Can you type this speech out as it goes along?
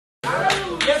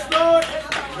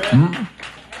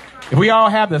If we all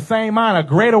have the same mind, a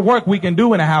greater work we can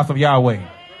do in the house of Yahweh.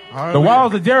 Hallelujah. The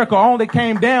walls of Jericho only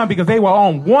came down because they were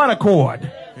on one accord.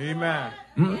 Amen.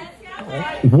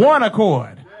 One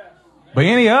accord. But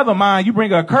any other mind, you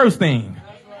bring a accursed thing.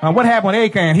 What happened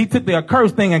with Achan? He took the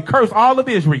accursed thing and cursed all of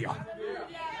Israel.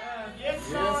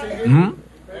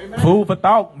 Food for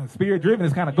thought. Spirit driven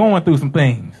is kind of going through some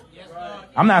things.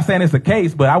 I'm not saying it's the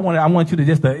case, but I want you to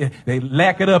just they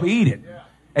lack it up, eat it.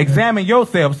 Examine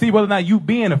yourself, see whether or not you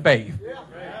be in the faith.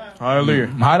 Hallelujah.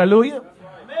 Hallelujah.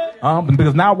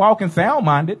 Because now walking sound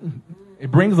minded, it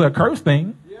brings a cursed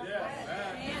thing.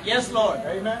 Yes, Lord.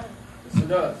 Amen. Yes, it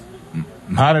does.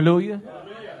 Hallelujah.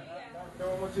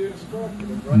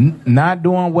 Not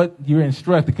doing what you're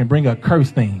instructed can bring a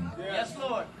cursed thing. Yes,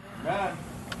 Lord.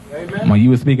 Amen. When you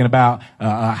were speaking about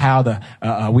how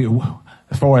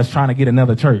as far as trying to get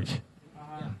another church,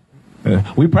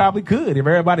 we probably could if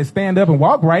everybody stand up and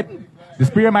walk right. The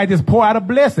Spirit might just pour out a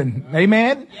blessing,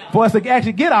 amen, for us to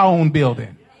actually get our own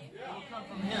building.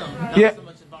 Yeah,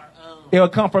 it'll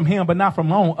come from Him, but not from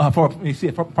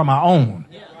from our own.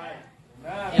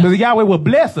 Because Yahweh will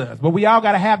bless us, but we all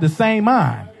got to have the same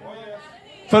mind.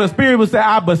 So the Spirit will say,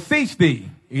 I beseech thee,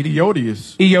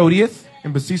 Eodius,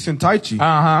 and beseech Taichi,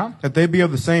 that they be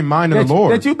of the same mind of the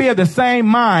Lord. That you be of the same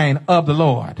mind of the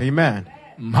Lord. Amen.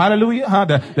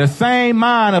 Hallelujah. The same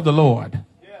mind of the Lord.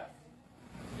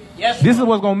 Yes. This is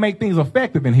what's going to make things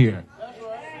effective in here.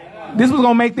 This is what's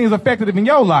going to make things effective in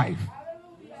your life.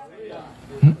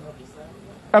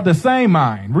 Of the same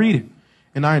mind. Read it.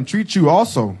 And I entreat you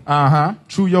also,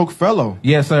 true yoke fellow.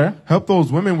 Yes, sir. Help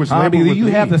those women which labor with you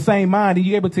me. have the same mind and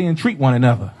you're able to entreat one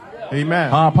another.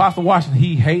 Amen. Apostle Washington,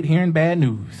 he hate hearing bad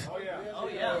news.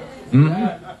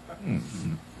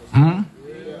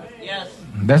 Yes.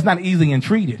 That's not easily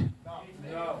entreated.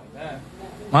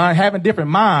 Having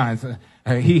different minds.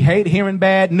 He hate hearing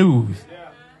bad news.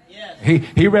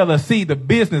 He rather see the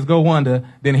business go under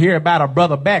than hear about a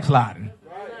brother backsliding.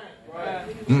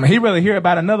 He rather hear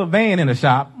about another van in the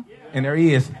shop, and there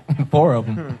is 4 of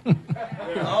them.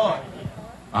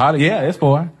 Yeah, it's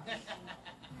 4.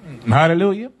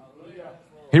 Hallelujah.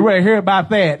 He rather hear about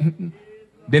that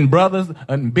than brothers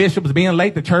and bishops being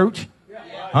late to church,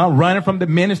 running from the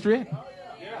ministry.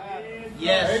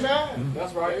 Yes. Amen.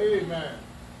 That's right. Amen.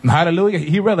 Hallelujah.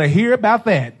 He rather hear about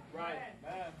that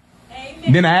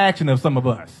than the action of some of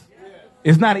us.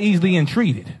 It's not easily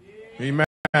entreated. Amen.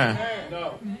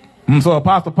 So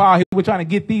Apostle Paul, he was trying to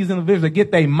get these individuals to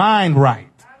get their mind right.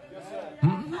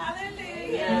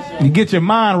 You get your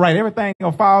mind right, everything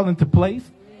will fall into place.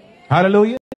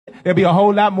 Hallelujah. There'll be a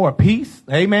whole lot more peace.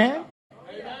 Amen.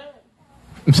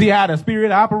 See how the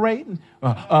Spirit operates?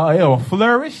 It will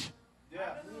flourish.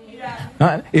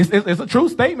 It's a true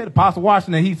statement. Apostle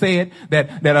Washington, he said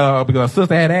that because a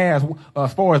sister had asked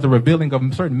as far as the revealing of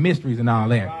certain mysteries and all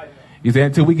that. He said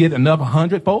until we get enough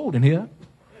 100-fold in here.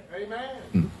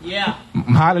 Yeah.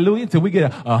 Hallelujah. Until we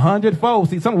get 100-fold.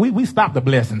 See, we stop the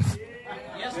blessings.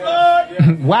 Yes,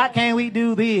 Lord. Why can't we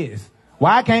do this?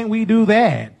 Why can't we do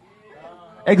that?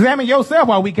 Examine yourself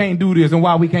why we can't do this and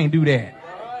why we can't do that.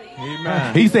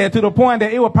 Amen. He said to the point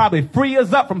that it will probably free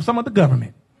us up from some of the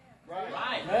government.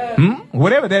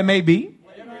 Whatever that may be.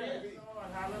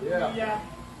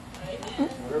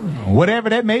 Whatever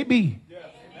that may be.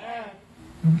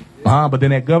 But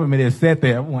then that government is set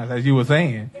there, as you were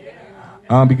saying.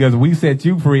 Because we set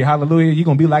you free, hallelujah, you're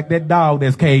going to be like that dog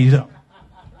that's caged up.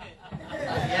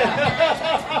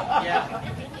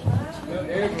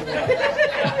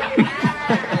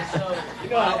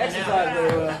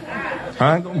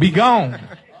 Be gone.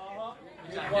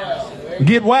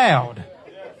 Get wild.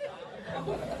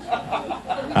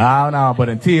 I don't know, but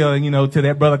until, till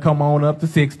that brother come on up to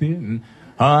 60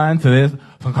 and to this,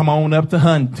 come on up to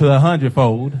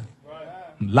 100-fold.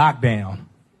 Lockdown.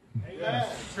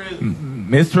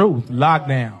 It's true.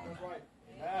 Lockdown.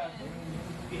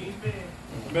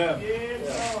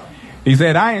 He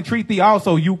said, I entreat thee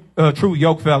also, you true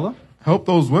yoke fella. Help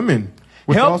those women.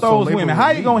 Help those women. How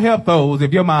you going to help those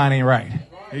if your mind ain't right?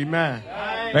 Amen.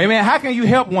 Amen. How can you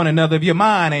help one another if your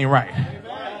mind ain't right?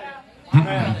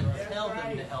 Tell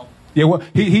them to help. Yeah, well,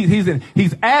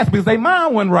 he's asked because their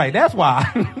mind wasn't right. That's why.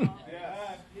 They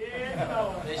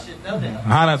should know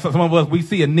that. Some of us, we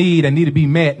see a need that need to be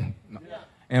met,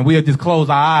 and we'll just close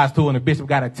our eyes to it, and the bishop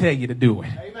got to tell you to do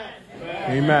it.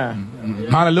 Amen.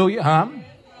 Hallelujah.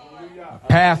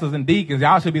 Pastors and deacons,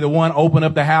 y'all should be the one open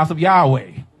up the house of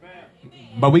Yahweh.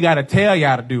 But we got to tell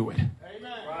y'all to do it.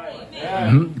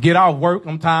 Get off work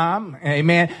on time.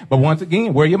 Amen. But once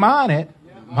again, where your mind at?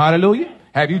 Hallelujah.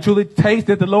 Have you truly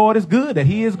tasted the Lord is good, that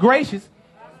He is gracious?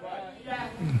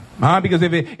 Because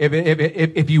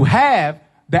if you have,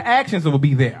 the actions will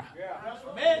be there.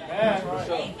 Amen.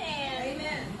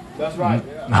 That's right.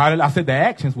 I said the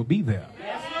actions will be there.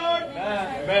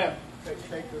 Amen.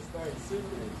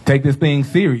 Take this thing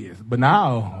serious. But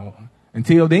now,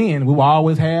 until then, we will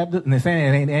always have, and they're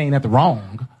saying it ain't nothing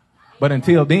wrong, but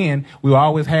until then, we will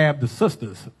always have the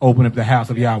sisters open up the house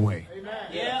of Yahweh.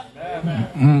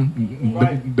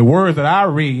 The words that I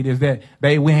read is that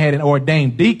we had an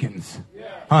ordained deacons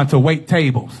to wait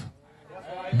tables.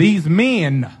 These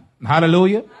men,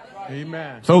 hallelujah,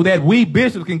 Amen. so that we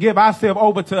bishops can give ourselves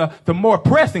over to more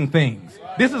pressing things.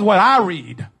 This is what I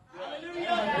read.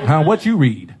 What you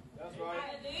read.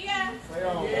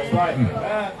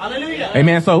 Hallelujah.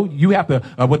 Amen. So you have to,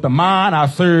 with the mind, I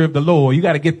serve the Lord. You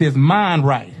got to get this mind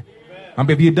right.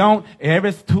 If you don't,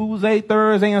 every Tuesday,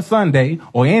 Thursday, and Sunday,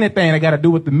 or anything that got to do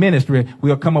with the ministry,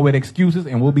 we'll come up with excuses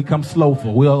and we'll become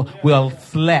slowful. We'll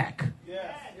slack.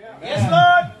 Yes,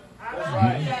 Lord. That's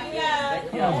right.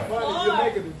 You're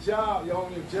making the job, you're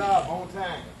on your job on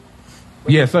time.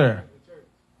 Yes, sir.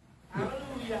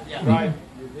 Right.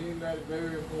 You deem that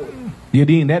very important. You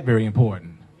deem that very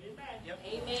important.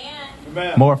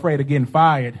 Amen. More afraid of getting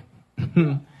fired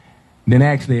than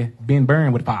actually being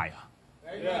burned with fire.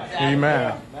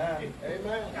 Amen.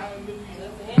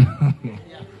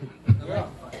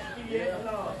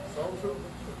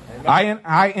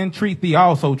 I entreat thee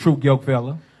also, true yoke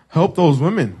fella. Help those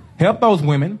women. Help those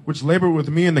women which labor with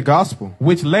me in the gospel.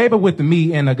 Which labor with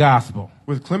me in the gospel.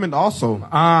 With Clement also.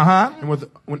 And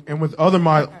with other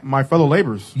my fellow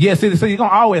laborers. Yes, so you're going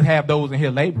to always have those in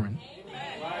here laboring.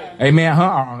 Amen,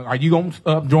 Are you going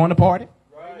to join the party?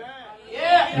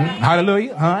 Yeah.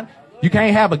 Hallelujah, You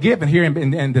can't have a gift in here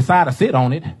and decide to sit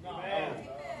on it.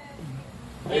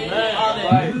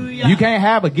 Hallelujah. You can't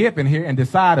have a gift in here and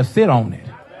decide to sit on it.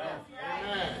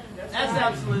 That's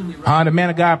absolutely right. The man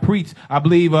of God preached, I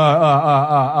believe,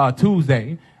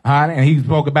 Tuesday. And he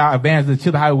spoke about evangelist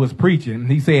Chiller, how he was preaching.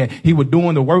 He said he was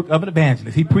doing the work of an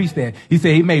evangelist. He preached that. He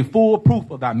said he made full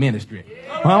proof of that ministry.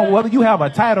 Whether you have a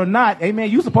title or not, amen,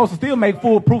 you're supposed to still make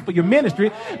full proof of your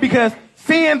ministry, because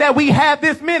seeing that we have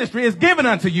this ministry is given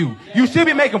unto you. You should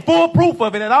be making full proof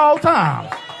of it at all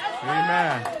times.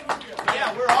 Amen.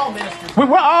 Yeah, we're all ministers.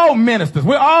 We're all ministers.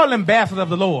 We're all ambassadors of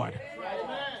the Lord.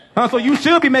 So you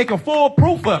should be making full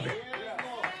proof of it.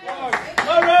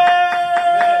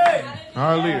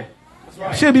 Hallelujah.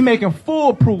 Should be making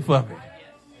full proof of it.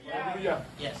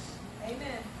 Yes.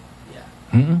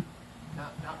 Amen.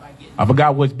 I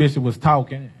forgot which bishop was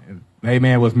talking.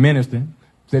 Amen. Was ministering.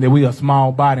 Said that we are a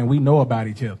small body and we know about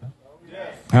each other.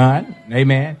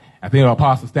 Amen. I think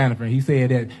Apostle Stanford, he said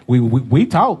that we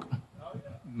talk.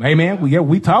 Amen.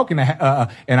 We talk in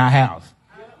our house.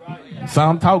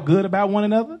 Some talk good about one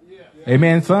another.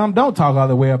 Amen. Some don't talk all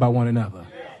the way about one another.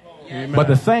 Amen. But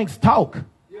the saints talk.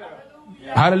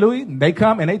 Hallelujah. They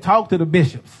come and they talk to the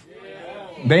bishops.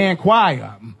 They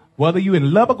inquire whether you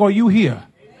in Lubbock or you here.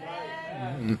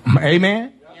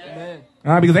 Amen.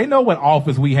 Because they know what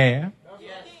office we have.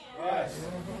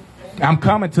 I'm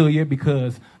coming to you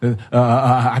because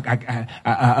I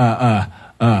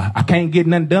can't get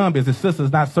nothing done because the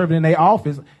sister's not serving in their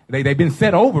office. They've been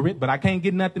set over it, but I can't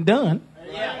get nothing done.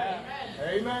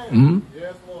 Amen.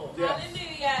 Yes, Lord.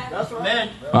 Hallelujah. That's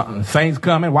right. Saints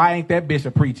coming. Why ain't that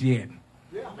bishop preach yet?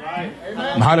 Right.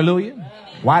 Amen. Hallelujah.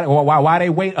 Why they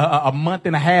wait a month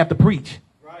and a half to preach?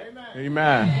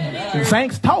 Amen.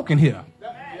 Saints talking here.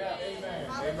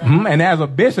 And as a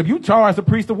bishop, you charged to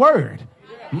preach the word.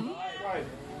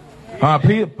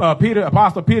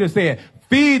 Apostle Peter said,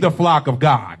 feed the flock of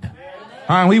God.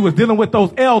 He was dealing with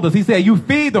those elders. He said, you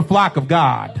feed the flock of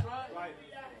God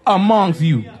amongst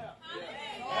you.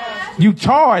 You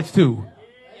charge to.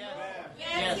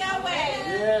 Yes, Yahweh.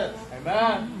 Yes.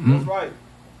 Amen. That's right.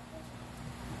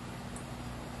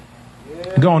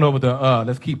 Going over to,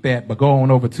 let's keep that, but go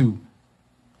on over to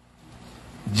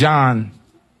John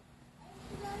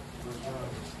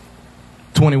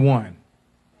 21.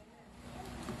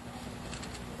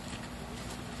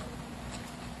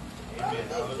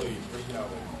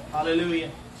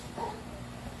 Hallelujah.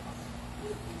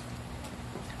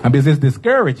 Because it's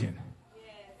discouraging.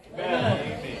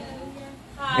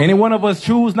 Any one of us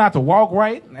choose not to walk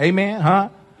right. Amen.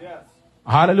 Yes.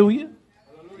 Hallelujah.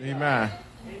 Amen.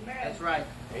 That's right.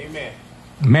 Amen.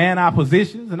 Man our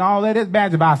positions and all that is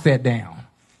bad if I sat down.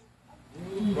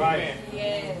 Right.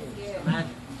 Yes.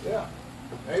 Yeah.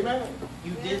 Amen.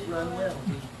 You did run well.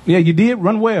 Yeah, you did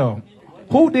run well.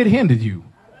 Who did hinder you?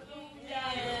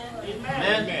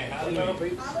 Amen.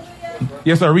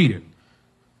 Yes, sir. Read it.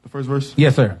 The first verse.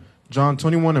 Yes, sir. John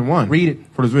 21:1. Read it.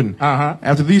 For it is written.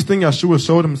 After these things, Yahshua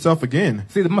showed himself again.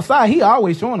 See, the Messiah, he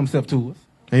always showing himself to us.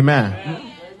 Amen.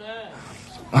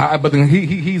 But then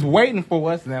he's waiting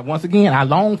for us. And once again, I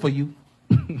long for you.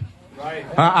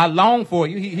 I long for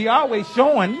you. He always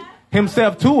showing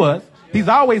himself to us. He's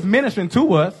always ministering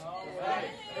to us.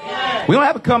 We don't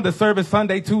have to come to service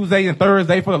Sunday, Tuesday, and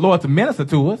Thursday for the Lord to minister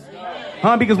to us.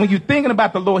 Because when you're thinking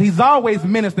about the Lord, he's always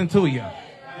ministering to you.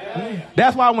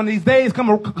 That's why when these days come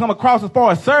across as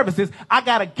far as services, I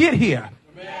got to get here.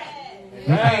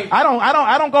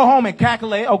 I don't go home and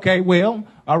calculate, okay, well,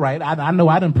 all right, I know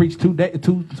I done preached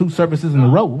two services in a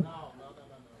row.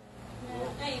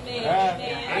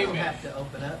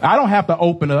 I don't have to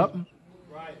open up.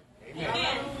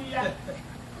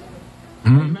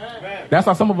 That's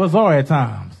how some of us are at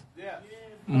times.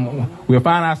 We'll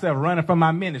find ourselves running from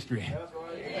our ministry.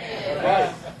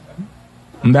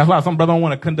 And that's why some brothers don't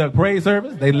want to conduct praise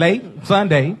service. They late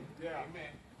Sunday.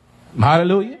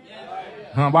 Hallelujah.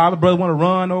 Why other brothers want to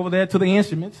run over there to the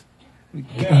instruments.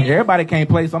 Everybody can't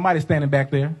play. Somebody's standing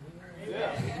back there.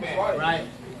 Right.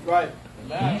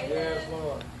 Yes,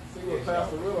 Lord. See what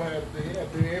Pastor Riddle had to do. He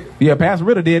had to do everything. Yeah, Pastor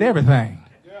Riddle did everything.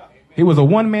 He was a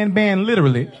one-man band,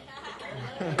 literally.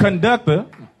 Conductor,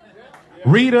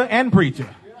 reader, and preacher.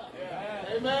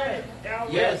 Amen.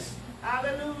 Yes.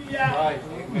 Hallelujah.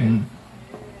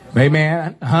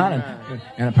 Amen.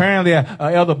 And apparently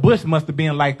Elder Bush must have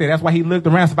been like that. That's why he looked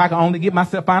around. So if I can only get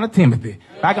myself on a Timothy.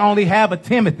 If I can only have a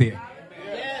Timothy.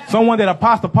 Someone that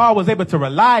Apostle Paul was able to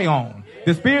rely on.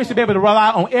 The Spirit should be able to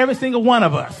rely on every single one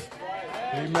of us.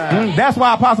 Amen. That's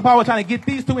why Apostle Paul was trying to get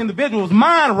these two individuals'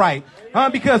 mind right.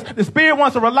 Because the Spirit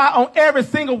wants to rely on every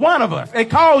single one of us. It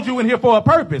called you in here for a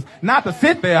purpose, not to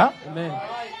sit there. Amen.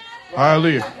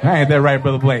 Hallelujah. Ain't that right,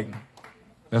 Brother Blake?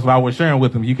 That's why I was sharing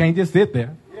with him. You can't just sit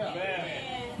there.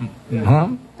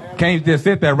 Can't just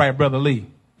sit there, right, Brother Lee?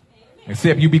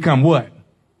 Except you become what?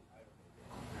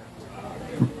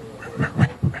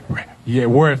 Yeah,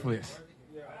 worthless.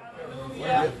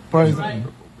 Praise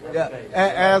God.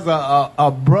 As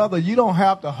a brother, you don't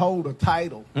have to hold a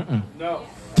title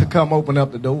to come open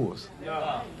up the doors.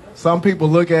 Some people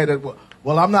look at it,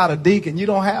 well, I'm not a deacon. You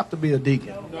don't have to be a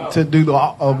deacon to do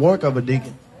the work of a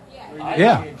deacon.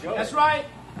 Yeah. That's right.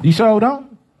 You sure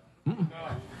don't?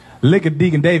 Look at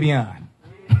Deacon Davion.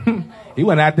 He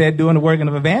went out there doing the work of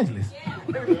an evangelist.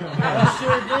 I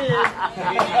sure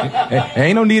did.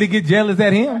 Ain't no need to get jealous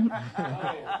at him.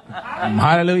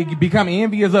 Hallelujah. You become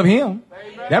envious of him.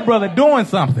 That brother doing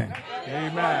something.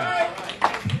 Amen.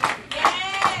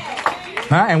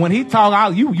 And when he talk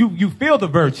out, you feel the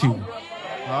virtue.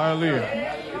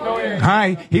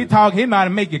 Hallelujah. He talk, he know how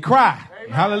to make you cry.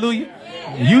 Hallelujah.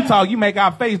 You talk, you make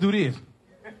our face do this.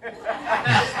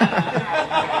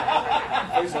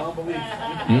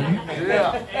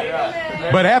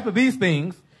 But after these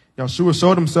things, Yahshua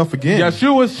showed himself again.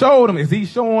 Yahshua showed him. Is he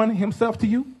showing himself to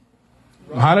you?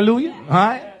 Hallelujah. All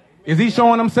right. Is he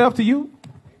showing himself to you?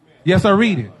 Yes, I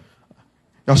read it.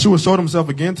 Yahshua showed himself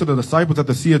again to the disciples at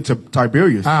the Sea of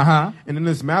Tiberias. Uh-huh. And in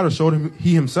this matter showed him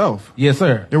he himself. Yes,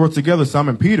 sir. They were together,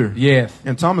 Simon Peter. Yes.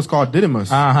 And Thomas called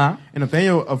Didymus. Uh-huh. And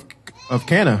Nathanael of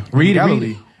Cana. Read it, Galilee.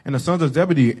 read it. And the sons of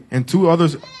Zebedee and two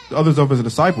others of his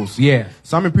disciples. Yes.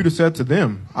 Simon Peter said to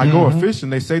them, I go a fishing.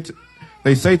 They say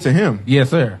to him, Yes,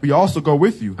 sir. we also go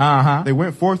with you. Uh-huh. They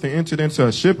went forth and entered into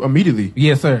a ship immediately.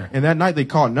 Yes, sir. And that night they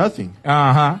caught nothing.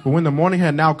 Uh-huh. But when the morning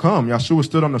had now come, Yahshua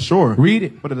stood on the shore. Read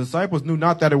it. But the disciples knew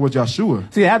not that it was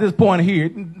Yahshua. See, at this point here,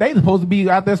 they supposed to be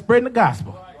out there spreading the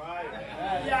gospel.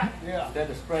 Instead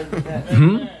of spreading that.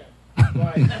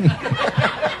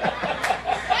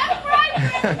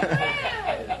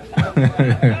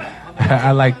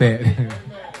 I like that.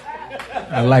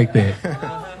 I like that.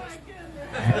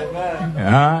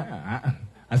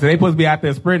 I said they supposed to be out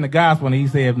there spreading the gospel, and he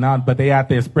said, no, but they out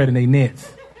there spreading their nets.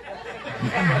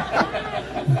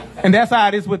 And that's how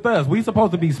it is with us. We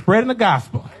supposed to be spreading the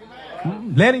gospel.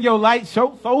 Letting your light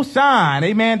so shine.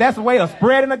 Amen. That's the way of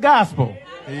spreading the gospel.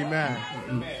 Amen.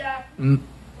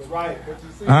 That's right.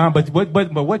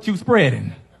 But what you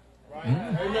spreading?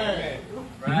 Amen.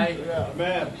 Right.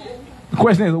 Amen. The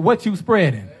question is, what you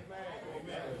spreading?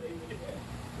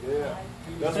 Yeah.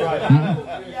 That's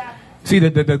right. See,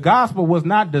 the gospel was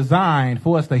not designed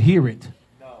for us to hear it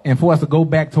and for us to go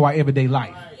back to our everyday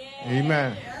life.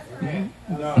 Amen.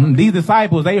 These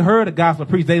disciples, they heard the gospel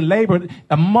preached. They labored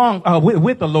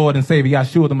with the Lord and Savior,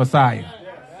 Yahshua the Messiah.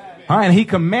 And he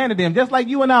commanded them, just like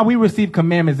you and I, we receive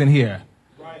commandments in here.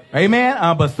 Amen.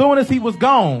 But as soon as he was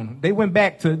gone, they went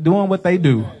back to doing what they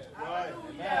do.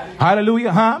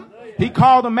 Hallelujah. He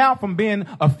called them out from being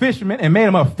a fisherman and made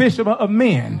them a fisherman of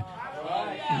men.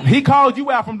 He called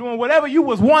you out from doing whatever you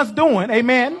was once doing,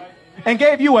 amen, and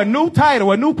gave you a new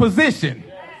title, a new position.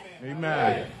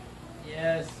 Amen.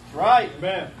 Yes. Right.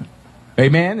 Amen.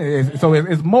 Amen. So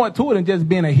it's more to it than just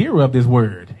being a hearer of this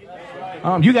word.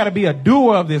 You got to be a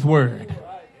doer of this word.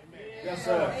 Yes,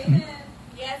 sir.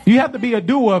 You have to be a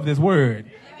doer of this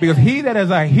word. Because he that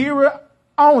is a hearer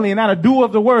only and not a doer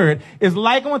of the word is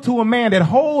like unto a man that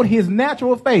hold his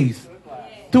natural face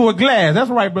to a glass. That's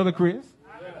right, Brother Chris.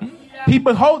 He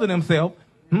beholding himself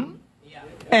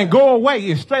and go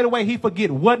away, and straight away he forget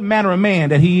what manner of man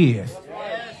that he is.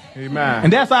 Amen.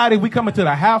 And that's how it is we come into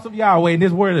the house of Yahweh, and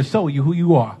this word will show you who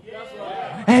you are.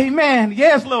 Amen.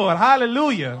 Yes, Lord.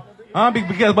 Hallelujah.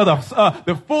 Because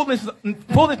the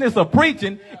foolishness of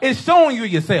preaching is showing you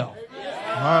yourself.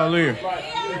 Hallelujah.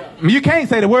 You can't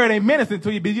say the word ain't ministering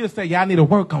to you, but you just say, y'all need to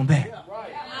work on that.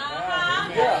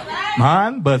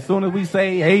 But as soon as we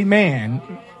say amen,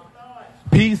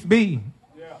 peace be.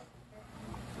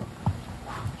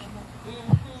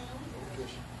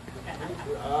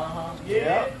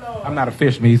 I'm not a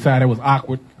fisherman. Sorry, that was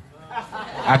awkward.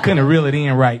 I couldn't reel it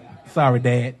in right. Sorry,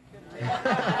 Dad.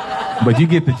 But you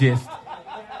get the gist.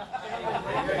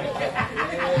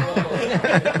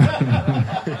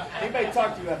 He may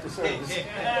talk to you after service.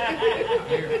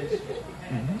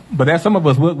 But that's some of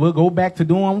us. We'll go back to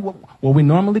doing what we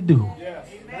normally do. Yes.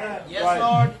 Yes,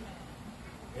 Lord.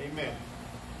 Amen.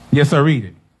 Yes, sir. Read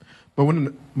it. But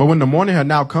when the morning had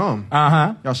now come,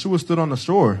 Yahshua stood on the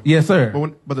shore. Yes, sir.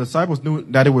 But the disciples knew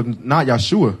that it was not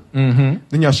Yahshua. Mm-hmm.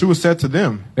 Then Yahshua said to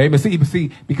them, But see,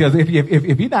 because if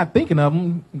you're not thinking of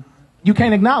him, you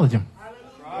can't acknowledge him.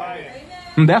 Right.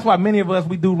 And that's why many of us,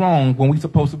 we do wrong when we're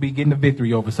supposed to be getting the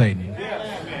victory over Satan.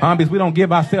 Because we don't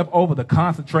give ourselves over to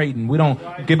concentrating. We don't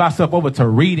give ourselves over to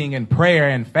reading and prayer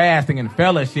and fasting and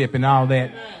fellowship and all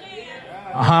that.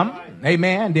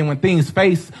 Amen. Then when things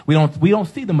face, we don't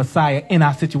see the Messiah in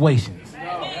our situations.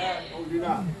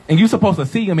 And you're supposed to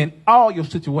see him in all your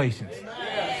situations.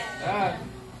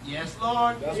 Yes,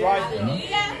 Lord. That's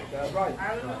right. That's right.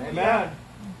 Amen.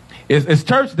 It's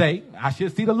church day. I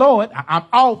should see the Lord. I'm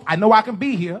off. I know I can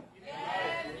be here.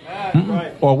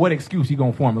 Right. Or what excuse you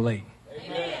gonna formulate?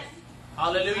 Amen.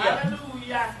 Hallelujah.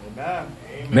 Hallelujah.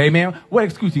 Amen. Amen. What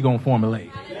excuse you gonna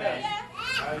formulate? Yes.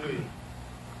 Hallelujah.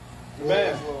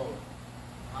 Amen.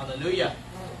 Hallelujah.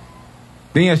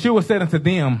 Then Yeshua said unto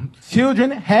them,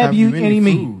 children, have you any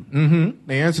meat? Mm-hmm.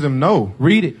 They answered him, no.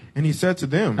 Read it. And he said to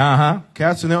them,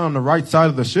 cast it down on the right side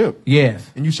of the ship. Yes.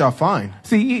 And you shall find.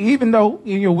 See, even though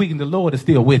in your weakness, the Lord is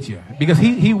still with you. Because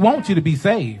he wants you to be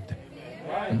saved.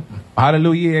 Right.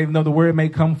 Hallelujah. Even though the word may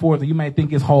come forth and you may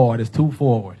think it's hard, it's too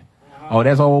forward. Oh,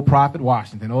 that's old Prophet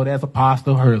Washington. Oh, that's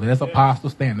Apostle Hurley. That's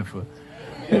Apostle Standiford.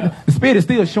 The Spirit is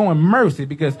still showing mercy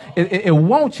because it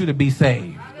wants you to be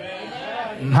saved.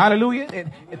 Hallelujah.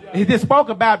 He just spoke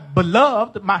about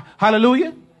beloved, my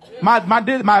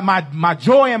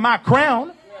joy and my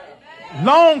crown.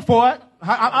 Long for it.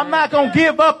 I'm not going to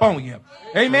give up on you.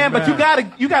 Amen. But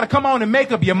you gotta come on and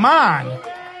make up your mind.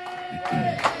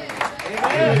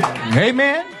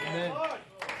 Amen.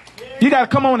 You got to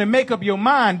come on and make up your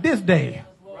mind this day.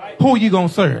 Who you going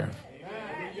to serve?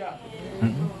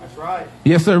 That's right.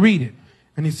 Yes, sir. Read it.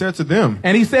 And he said to them.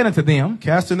 And he said unto them.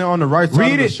 Cast it on the right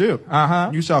side of the ship.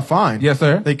 You shall find. Yes,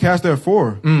 sir. They cast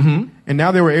therefore. Mm-hmm. And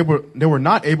now they were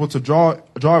not able to draw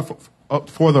up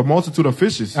for the multitude of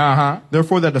fishes.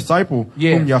 Therefore that disciple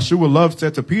whom Yahshua loved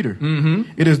said to Peter,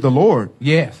 it is the Lord.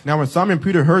 Yes. Now when Simon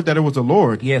Peter heard that it was the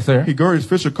Lord, yes, sir, he girded his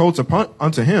fisher coats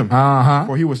unto him,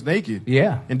 for he was naked.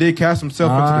 Yeah. And did cast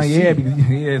himself into the sea. Yeah, because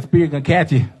the Spirit gonna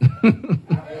catch you.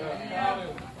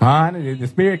 The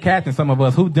Spirit catching some of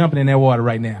us. Who's jumping in that water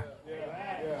right now?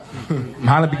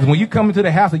 Because when you come into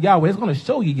the house of Yahweh, it's going to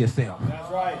show you yourself.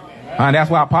 That's right.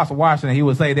 That's why Apostle Washington, he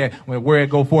would say that when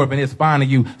word go forth and it's finding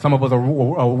you, some of us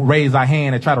will raise our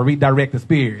hand and try to redirect the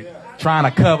Spirit, trying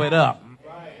to cover it up.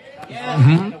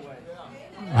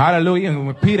 Hallelujah. And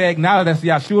when Peter acknowledged that's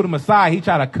Yahshua the Messiah, he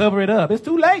tried to cover it up. It's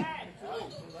too late.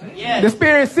 The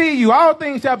Spirit see you. All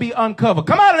things shall be uncovered.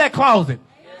 Come out of that closet.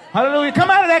 Hallelujah.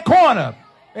 Come out of that corner.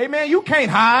 Amen. You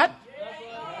can't hide.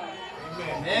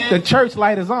 The church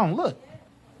light is on. Look.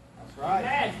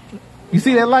 You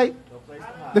see that light?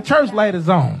 The church light is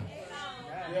on.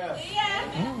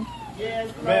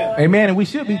 Amen. And we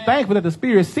should be thankful that the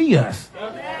Spirit see us.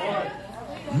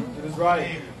 It is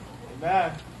right.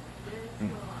 Amen.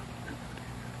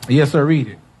 Yes, sir. Read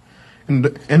it.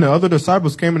 And the other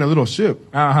disciples came in a little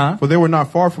ship, for they were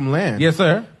not far from land. Yes,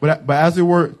 sir. But as they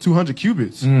were 200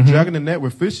 cubits, dragging the net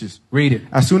with fishes. Read it.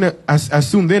 As soon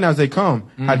then as they had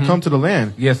come to the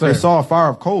land, yes, sir. They saw a fire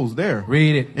of coals there.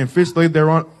 Read it. And fish laid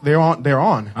thereon,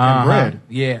 and bread.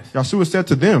 Yes. Yahshua said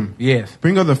to them, yes,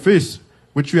 bring of the fish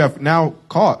which you have now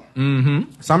caught.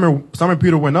 Simon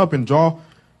Peter went up and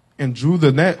drew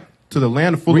the net to the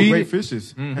land full of great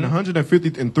fishes, and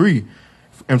 153.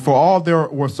 And for all there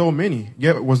were so many,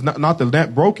 yet was not the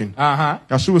net broken.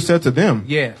 Yahshua said to them,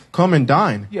 yes, come and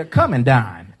dine. Yeah, come and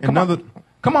dine.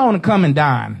 Come on and come and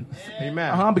dine.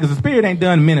 Amen. Because the Spirit ain't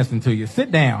done ministering to you.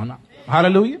 Sit down.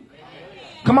 Hallelujah.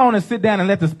 Come on and sit down and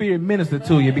let the Spirit minister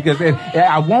to you, because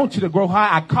I want you to grow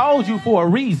high. I called you for a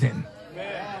reason.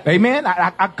 Amen.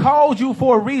 I called you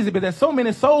for a reason, but there's so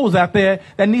many souls out there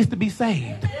that needs to be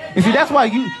saved. And see, that's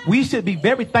why we should be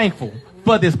very thankful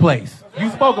for this place. You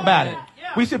spoke about it.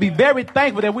 We should be very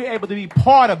thankful that we're able to be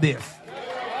part of this.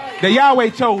 That Yahweh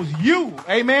chose you.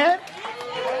 Amen.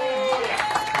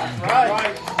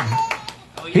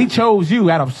 He chose you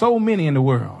out of so many in the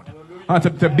world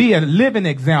to be a living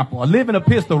example, a living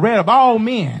epistle read of all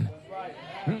men.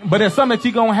 But there's something that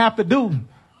you're going to have to do.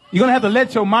 You're going to have to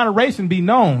let your moderation be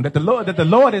known, that the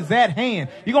Lord is at hand.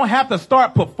 You're going to have to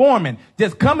start performing.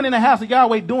 Just coming in the house of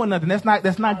Yahweh doing nothing, that's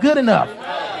not good enough.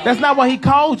 That's not why he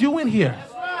called you in here.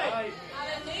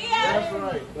 That's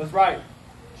right. That's right.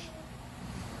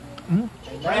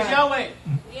 Praise Yahweh.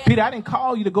 Peter, I didn't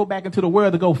call you to go back into the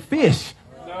world to go fish.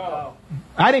 No.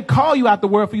 I didn't call you out the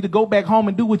world for you to go back home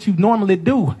and do what you normally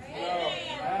do. No.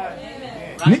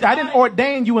 I didn't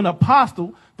ordain you an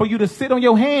apostle for you to sit on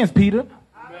your hands, Peter.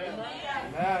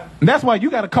 And that's why you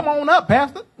got to come on up,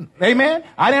 Pastor. Amen.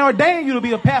 I didn't ordain you to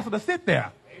be a pastor to sit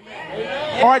there.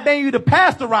 Amen. I ordained you to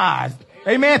pastorize.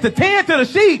 Amen. To tend to the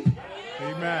sheep.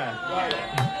 Amen.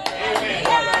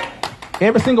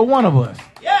 Every single one of us.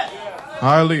 Yes.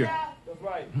 Hallelujah. That's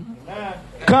right.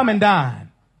 Come and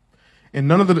dine.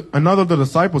 And another of the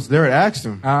disciples there asked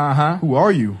him, who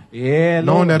are you? Yeah, Lord.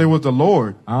 Knowing that it was the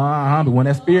Lord. But when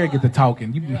that Spirit gets to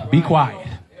talking, you be quiet.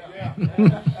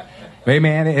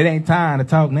 Amen. It ain't time to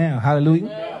talk now.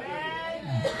 Hallelujah.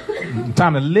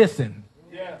 Time to listen.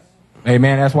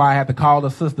 Amen. That's why I have to call the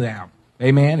sister out.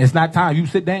 Amen. It's not time. You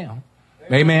sit down.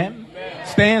 Amen.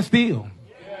 Stand still.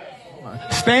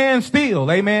 Stand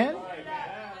still. Amen.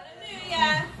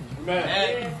 Hallelujah.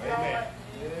 Amen.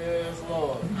 Yes,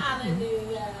 Lord.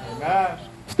 Hallelujah.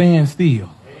 Stand still.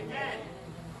 Amen.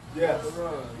 Yes.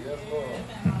 Yes, Lord.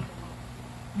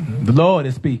 The Lord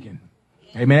is speaking.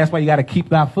 Amen. That's why you got to keep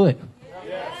thy foot.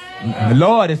 The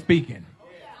Lord is speaking.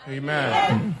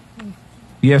 Amen.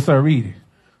 Yes, sir. Read it.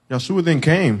 Yahshua then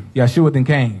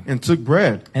came. And took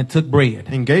bread.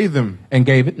 And gave them. And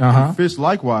gave it. And fish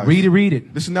likewise. Read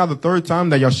it. This is now the third time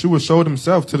that Yahshua showed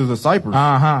himself to the disciples.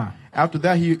 After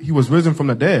that, he was risen from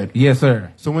the dead. Yes,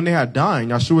 sir. So when they had dined,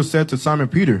 Yahshua said to Simon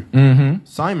Peter,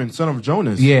 Simon, son of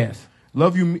Jonas. Yes.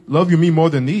 Love you me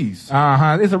more than these.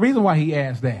 There's a reason why he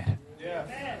asked that.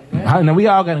 Now we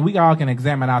all can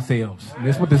examine ourselves.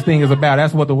 That's what this thing is about.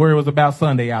 That's what the word was about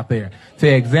Sunday out there. To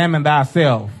examine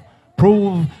thyself.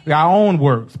 Prove our own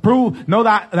works. Know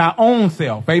thy own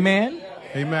self. Amen.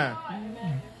 Amen.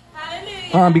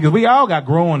 Because we all got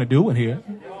growing to do in here.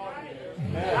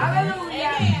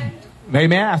 Hallelujah.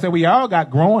 Amen. I said we all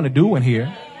got growing to do in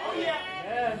here.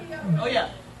 Oh yeah.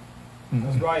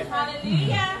 That's right.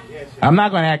 Hallelujah. I'm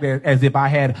not going to act as if I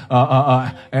had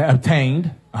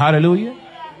obtained. Hallelujah.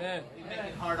 We make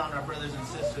it hard on our brothers and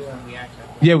sisters when we act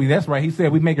that Yeah, way. that's right. He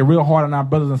said we make it real hard on our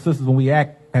brothers and sisters when we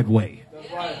act that way.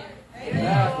 That's right.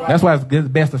 That's why it's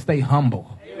best to stay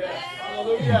humble.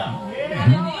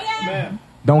 Hallelujah.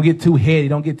 Don't get too heady.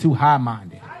 Don't get too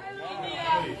high-minded.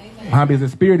 Because the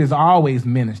Spirit is always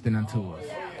ministering unto us.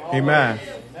 Amen.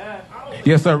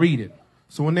 Yes, sir. Read it.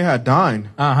 So when they had dined,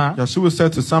 Yahshua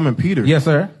said to Simon Peter, yes,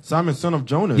 sir. Simon, son of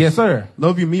Jonas. Yes, sir.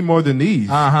 Love you me more than these?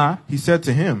 He said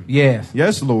to him, yes.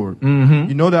 Yes, Lord.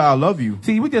 You know that I love you.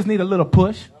 See, we just need a little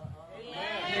push.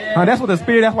 That's what the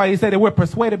Spirit, that's why he said that we're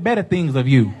persuaded better things of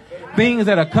you. Things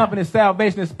that accompany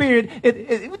salvation. The Spirit,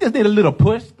 we just need a little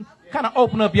push. Kind of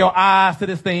open up your eyes to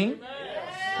this thing.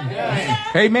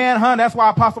 Amen, huh? That's why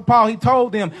Apostle Paul, he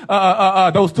told them,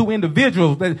 those two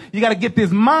individuals, that you got to get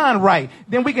this mind right.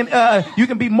 Then we can, you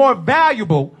can be more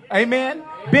valuable. Amen.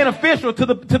 Beneficial to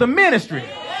the ministry.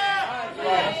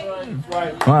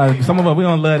 Some of us, we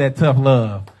don't love that tough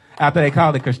love. After they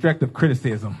call it constructive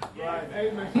criticism.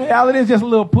 All it is just a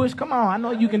little push. Come on, I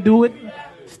know you can do it.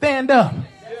 Stand up.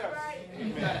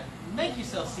 Make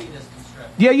yourself see this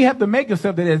constructive. Yeah, you have to make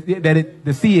yourself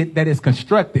to see it that it's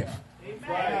constructive.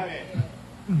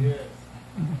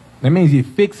 That means you're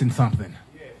fixing something.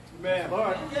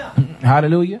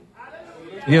 Hallelujah.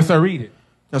 Yes, sir. Read it.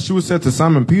 Yeshua said to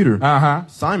Simon Peter,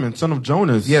 Simon, son of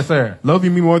Jonas, yes, sir. Love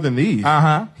you me more than these?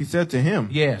 He said to him,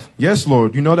 yes. Yes,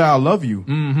 Lord, you know that I love you.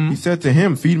 He said to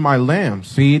him, feed my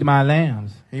lambs. Feed my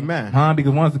lambs. Amen.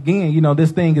 Because once again,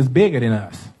 this thing is bigger than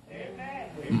us.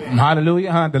 Amen.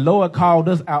 Hallelujah. The Lord called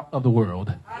us out of the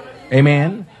world.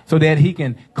 Amen. So that he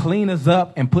can clean us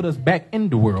up and put us back in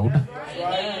the world.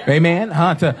 Right. Amen.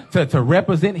 To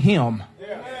represent him.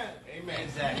 Amen.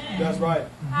 Exactly. That's right.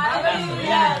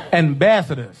 Hallelujah.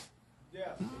 Ambassadors. Yes.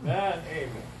 Amen.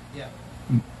 Yeah.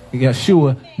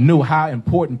 Yeshua knew how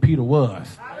important Peter was.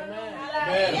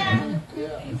 Amen. He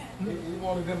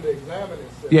wanted him to examine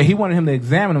himself. Yeah, he wanted him to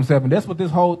examine himself, and that's what this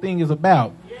whole thing is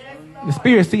about. The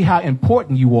Spirit see how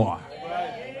important you are.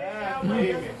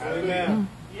 Amen.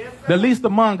 The least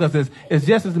among us is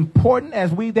just as important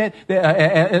as we that's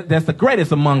the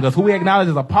greatest among us, who we acknowledge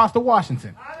as Apostle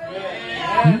Washington.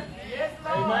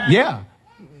 Yeah.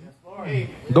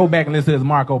 Go back and listen to this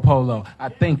Marco Polo. I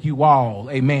thank you all,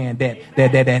 amen, that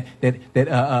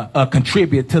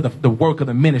contribute to the work of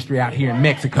the ministry out here in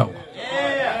Mexico.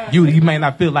 You may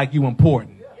not feel like you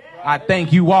important. I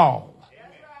thank you all.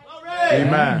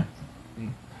 Amen.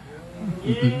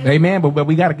 Amen. But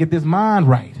we got to get this mind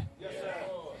right.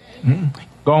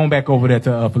 Go on back over there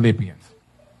to Philippians.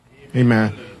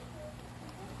 Amen.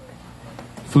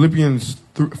 Philippians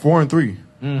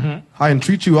 4:3. I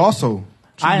entreat you also.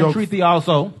 I entreat thee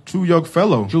also. True yoke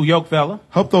fellow. True yoke fellow.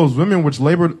 Help those women which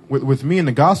labored with me in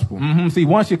the gospel. See,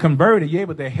 once you're converted, you're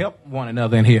able to help one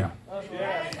another in here.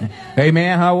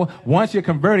 Amen. Once you're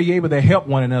converted, you're able to help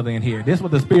one another in here. This is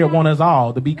what the Spirit wants us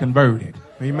all to be converted.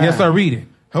 Amen. Yes, sir. Read it.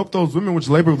 Help those women which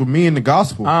labor with me in the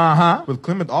gospel. With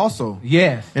Clement also.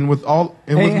 Yes. And with all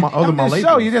with my other my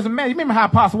labor. You remember how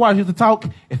Apostle Waters used to talk?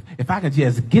 If I could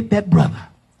just get that brother,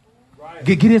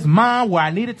 get his mind where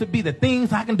I need it to be, the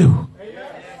things I can do.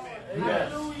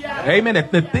 Amen.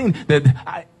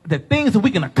 The things that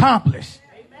we can accomplish.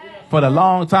 For the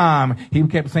long time, he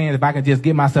kept saying, if I could just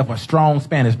get myself a strong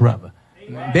Spanish brother,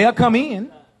 they'll come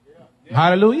in.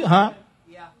 Hallelujah.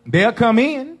 They'll come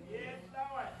in.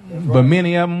 But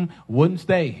many of them wouldn't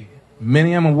stay.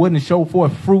 Many of them wouldn't show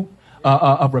forth fruit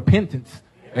of repentance.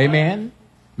 Amen.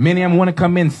 Many of them want to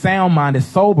come in sound-minded,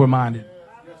 sober-minded,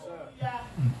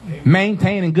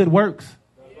 maintaining good works.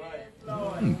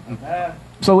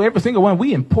 So every single one,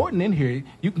 we important in here.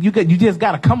 You just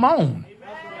got to come on.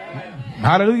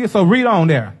 Hallelujah. So read on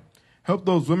there. Help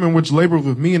those women which labor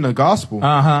with me in the gospel.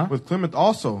 With Clement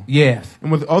also. Yes.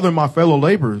 And with other my fellow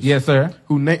laborers. Yes, sir.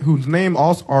 Whose name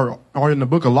also are in the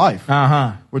book of life.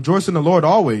 Rejoice in the Lord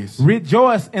always.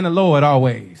 Rejoice in the Lord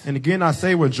always. And again I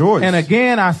say rejoice. And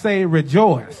again I say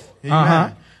rejoice.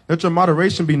 Amen. Let your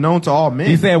moderation be known to all men.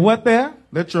 He said what there?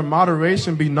 Let your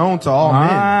moderation be known to all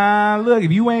men. Look,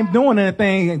 if you ain't doing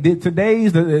anything,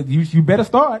 you better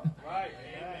start. Right.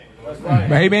 That's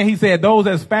right. Amen. He said those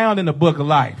that's found in the book of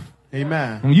life.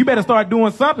 Amen. You better start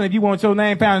doing something if you want your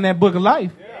name found in that book of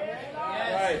life.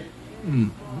 Right.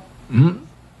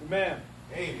 Amen.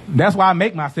 That's why I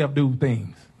make myself do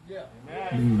things.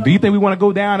 Do you think we want to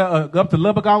go down up to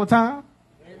Lubbock all the time?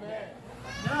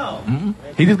 No.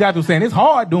 He just got to saying it's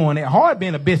hard doing it. Hard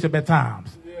being a bishop at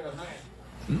times.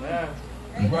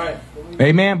 Right.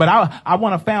 Amen. But I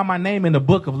want to find my name in the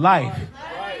book of life.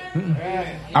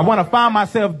 I want to find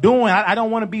myself doing. I don't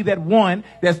want to be that one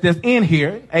that's in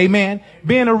here. Amen.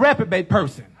 Being a reprobate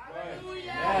person.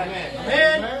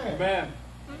 Amen.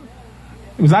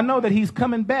 Because I know that he's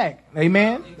coming back.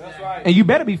 Amen. That's right. And you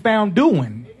better be found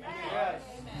doing.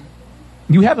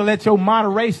 You have to let your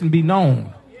moderation be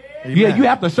known. Yeah, you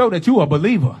have to show that you're a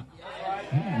believer.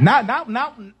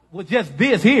 Not with just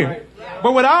this here,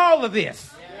 but with all of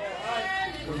this.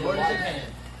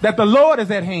 That the Lord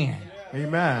is at hand.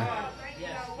 Amen.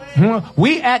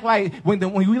 We act like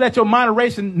when we let your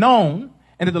moderation known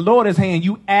and that the Lord is at hand,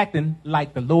 you acting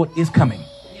like the Lord is coming.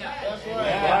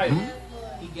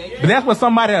 But that's what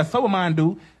somebody that's sober mind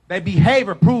do. Their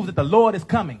behavior proves that the Lord is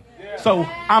coming. So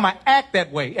I'm going to act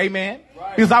that way. Amen.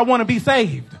 Because I want to be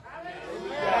saved.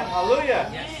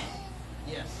 Hallelujah.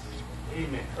 Yes.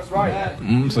 Amen. That's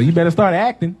right. So you better start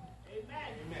acting.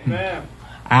 Amen.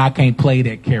 I can't play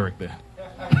that character.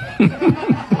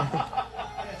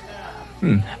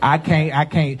 I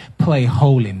can't play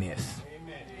holiness.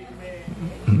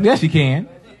 Yes, you can.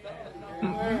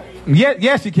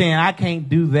 Yes, you can. I can't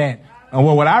do that. And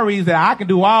what I read is that I can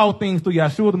do all things through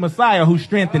Yeshua the Messiah who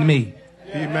strengthened me.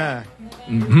 Amen.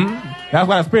 That's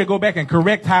why the Spirit go back and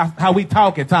correct how we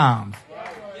talk at times.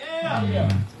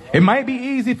 It might be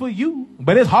easy for you,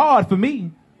 but it's hard for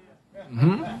me.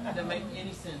 Doesn't make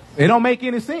any sense. It don't make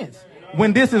any sense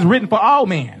when this is written for all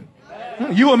men.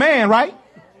 You a man, right?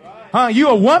 You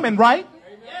a woman, right?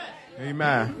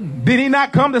 Amen. Did he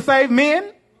not come to save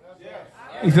men?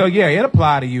 He said, yeah, it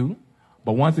apply to you.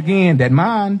 But once again, that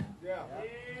mind.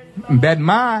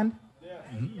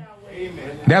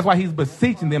 That's why he's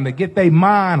beseeching them to get their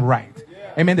mind right.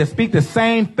 Amen. To speak the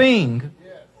same thing.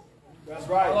 That's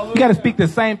right. You got to speak the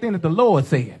same thing that the Lord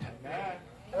said.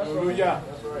 Hallelujah.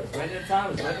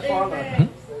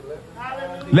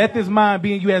 Let this mind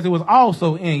be in you as it was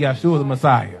also in Yahshua the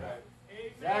Messiah.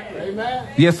 Amen.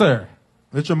 Yes, sir.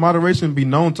 Let your moderation be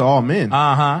known to all men.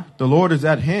 The Lord is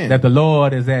at hand. That the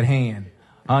Lord is at hand.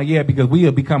 Yeah, because we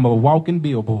have become a walking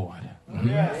billboard.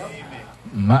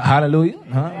 Hallelujah.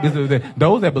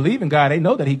 Those that believe in God, they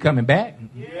know that he's coming back.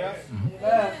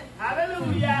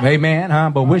 Hallelujah.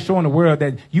 Amen. But we're showing the world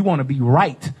that you want to be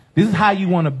right. This is how you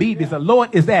want to be. The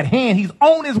Lord is at hand. He's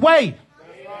on his way.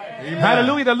 Amen.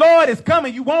 Hallelujah. The Lord is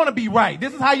coming. You want to be right.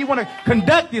 This is how you want to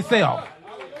conduct yourself.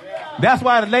 That's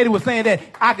why the lady was saying that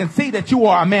I can see that you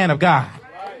are a man of God.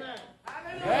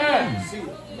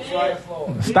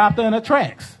 Stopped her in her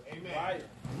tracks.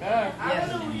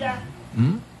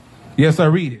 Yes, sir.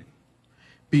 Read it.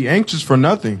 Be anxious for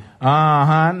nothing.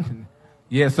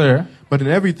 Yes, sir. But in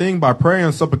everything by prayer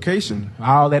and supplication.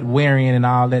 All that wearing and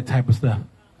all that type of stuff.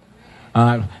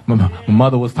 My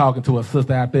mother was talking to a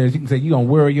sister out there. She can say, you're going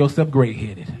to worry yourself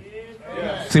gray-headed.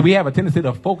 See, we have a tendency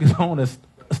to focus on the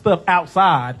stuff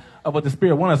outside of what the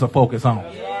Spirit wants us to focus on.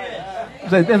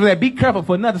 So, be careful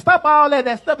for nothing. Stop all that.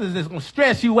 That stuff is just going to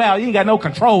stress you out. You ain't got no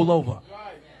control over.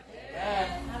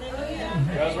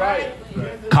 That's right.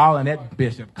 Calling that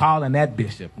bishop, calling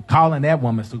that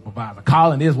woman supervisor,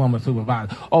 calling this woman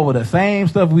supervisor over the same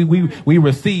stuff we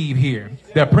receive here.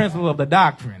 The principle of the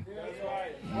doctrine.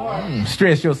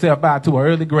 Stress yourself out to an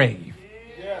early grave.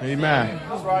 Amen.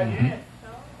 That's right.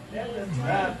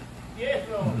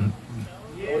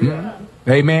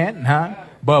 Amen.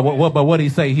 But what did he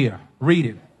say here? Read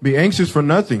it. Be anxious for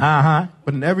nothing.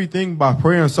 But in everything by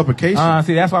prayer and supplication.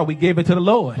 See, that's why we give it to the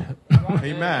Lord.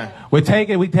 Amen. We take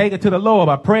it to the Lord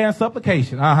by prayer and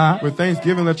supplication. With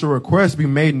thanksgiving, let your requests be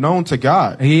made known to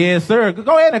God. Yes, sir.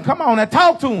 Go ahead and come on and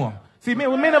talk to him. See,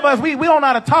 many of us, we don't know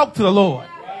how to talk to the Lord.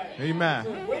 Amen.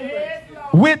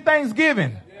 With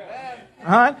thanksgiving.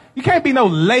 You can't be no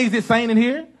lazy saint in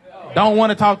here. Don't want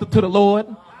to talk to the Lord.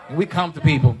 We come to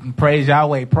people. Praise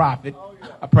Yahweh, prophet.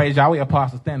 I praise Yahweh,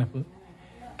 Apostle Stanford.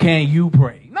 Can you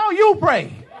pray? No, you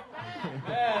pray.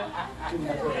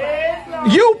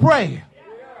 You pray.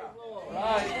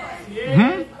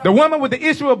 The woman with the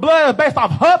issue of blood, based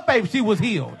off her faith, she was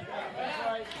healed.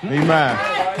 Amen.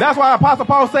 That's why Apostle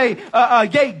Paul say,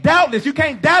 yea, doubtless. You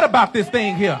can't doubt about this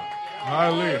thing here.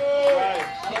 Hallelujah.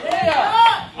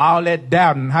 All that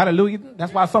doubting. Hallelujah.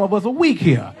 That's why some of us are weak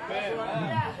here.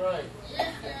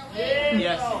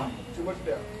 Yes.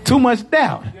 Too much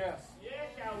doubt.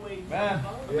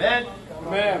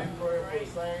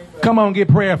 Come on, get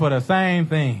prayer for the same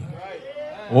thing.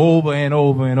 Over and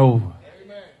over and over.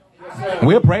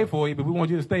 We'll pray for you, but we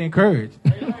want you to stay encouraged.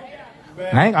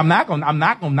 I'm not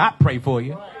gonna not pray for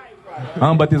you.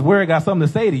 But this word got something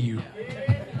to say to you.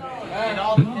 It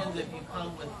all depends if you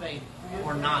come with faith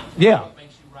or not. Yeah.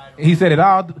 He said it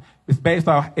all is based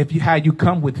on how you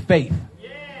come with faith.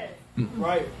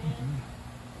 Right.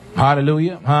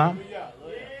 Hallelujah. And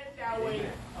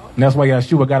that's why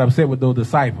Yeshua got upset with those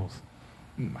disciples.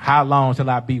 How long shall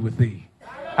I be with thee?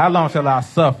 How long shall I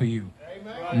suffer you?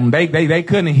 They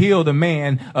couldn't heal the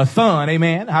man, a son.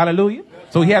 Amen. Hallelujah.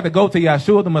 So he had to go to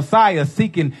Yeshua the Messiah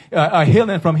seeking a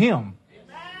healing from him.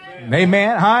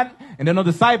 Amen. And then the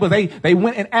disciples, they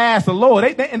went and asked the Lord.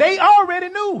 They already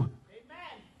knew.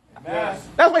 That's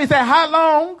why he said, how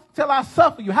long shall I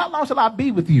suffer you? How long shall I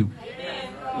be with you?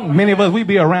 Many of us, we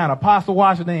be around Apostle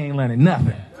Washington, ain't learning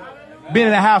nothing. Been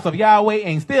in the house of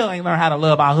Yahweh, still ain't learned how to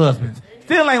love our husbands.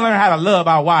 Still ain't learned how to love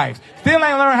our wives. Still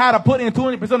ain't learned how to put in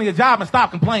 20% of your job and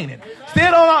stop complaining.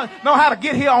 Still don't know how to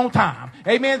get here on time.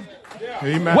 Amen.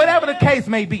 Amen. Whatever the case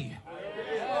may be.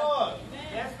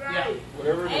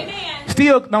 Amen.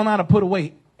 Still don't know how to put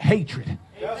away hatred,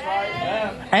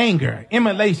 anger,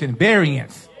 emulation,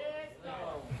 variance,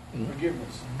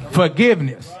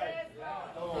 forgiveness.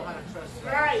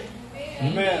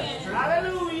 Amen.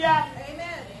 Hallelujah.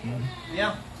 Amen.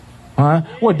 Yeah.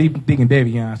 What Deacon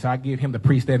Davion? Shall I give him to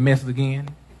preach that message again?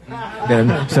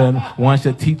 So one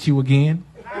should teach you again.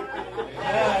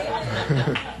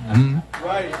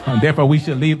 Therefore, we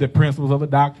should leave the principles of the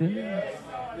doctrine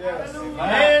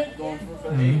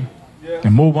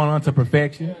and move on unto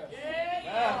perfection.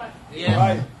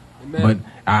 But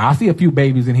I see a few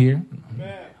babies in here.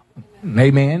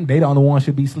 Amen. They the only ones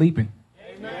should be sleeping.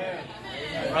 Amen.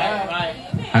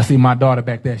 Right. I see my daughter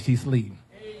back there. She's sleeping.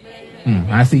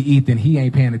 I see Ethan. He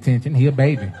ain't paying attention. He a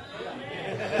baby.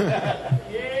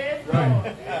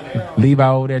 Levi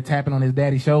over there tapping on his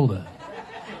daddy's shoulder.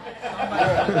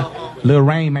 Little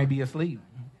Rain may be asleep.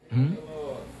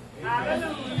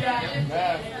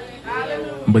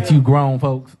 But you grown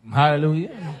folks,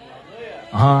 hallelujah.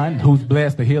 Who's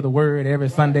blessed to hear the word every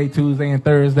Sunday, Tuesday, and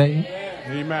Thursday.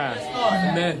 Amen.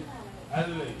 Amen.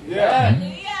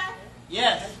 Yeah.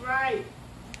 Yes. That's right.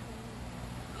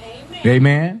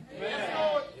 Amen.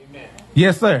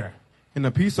 Yes, sir. In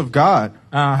the peace of God,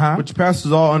 which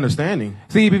passes all understanding.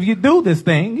 See, if you do this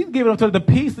thing, you give it up to the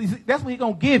peace. That's what he's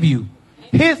going to give you.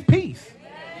 His peace.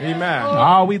 Amen.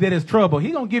 All we did is trouble.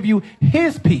 He's going to give you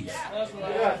his peace.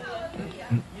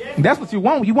 That's what you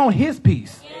want. You want his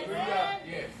peace.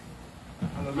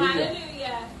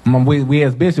 Hallelujah. We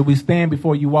as bishop, we stand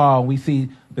before you all and we see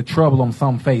the trouble on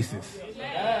some faces.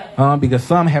 Because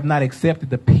some have not accepted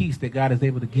the peace that God is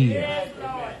able to give.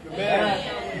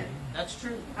 That's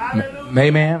true.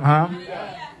 Amen.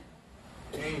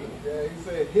 He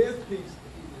said his peace,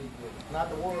 not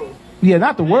the world. Yeah,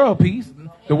 not the world peace.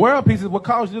 The world peace is what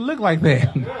caused you to look like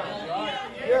that.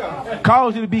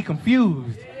 Caused you to be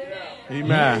confused.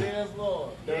 Amen. Yes, Lord.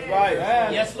 That's right.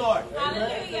 Yes, Lord.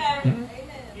 Hallelujah.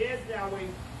 Yes, Yahweh.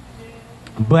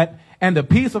 But, and the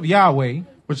peace of Yahweh,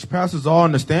 Which passes all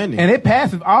understanding. and it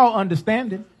passes all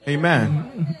understanding.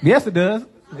 Amen. Yes, it does.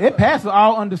 It passes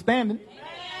all understanding.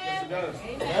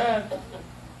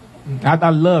 I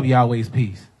love Yahweh's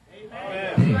peace.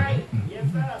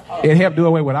 It helped do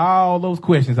away with all those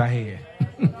questions I had.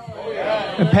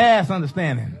 And pass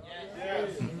understanding.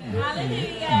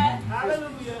 Hallelujah.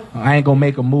 I ain't gonna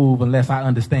make a move unless I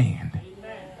understand.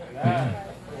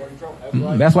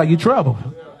 That's why you trouble.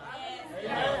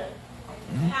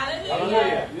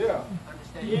 Hallelujah.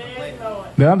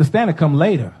 The understanding come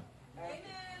later.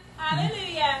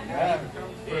 Hallelujah.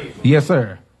 Yes,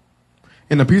 sir.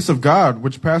 In the peace of God,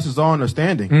 which passes all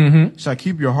understanding, shall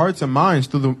keep your hearts and minds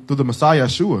through the Messiah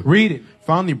Yeshua. Read it.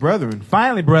 Finally, brethren,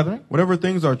 Whatever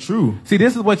things are true. See,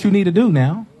 this is what you need to do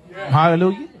now.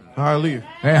 Hallelujah. Hallelujah.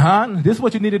 This is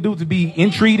what you need to do to be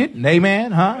entreated.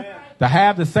 Amen. To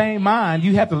have the same mind,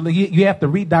 you have to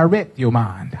redirect your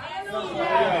mind.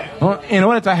 In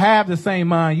order to have the same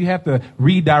mind, you have to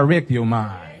redirect your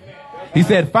mind. He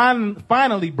said,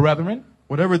 finally, brethren.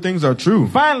 Whatever things are true.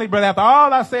 Finally, brother, after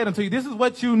all I said unto you, this is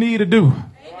what you need to do.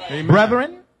 Amen.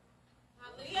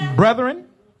 Brethren,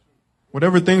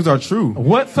 whatever things are true.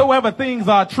 Whatsoever things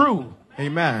are true.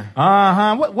 Amen.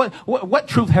 What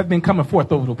truth has been coming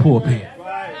forth over the pulpit?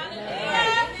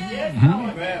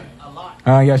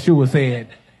 Yeshua said,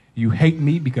 you hate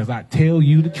me because I tell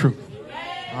you the truth.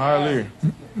 Hallelujah.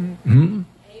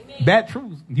 That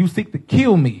truth, you seek to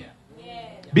kill me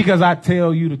because I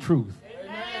tell you the truth.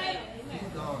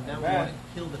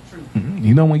 Kill the truth.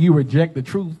 You know, when you reject the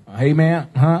truth,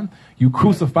 amen, you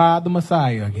crucified the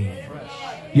Messiah again.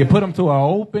 You put him to an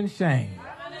open shame.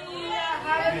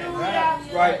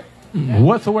 Right.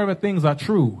 Whatsoever things are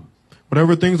true.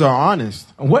 Whatever things are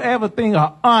honest. Whatever things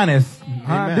are honest.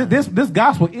 This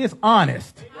gospel is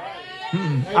honest.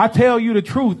 I tell you the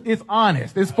truth. It's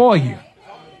honest. It's for you.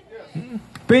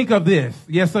 Think of this.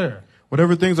 Yes, sir.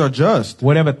 Whatever things are just.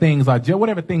 Whatever things are just.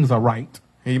 Whatever things are right.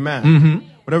 Amen.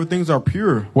 Whatever things are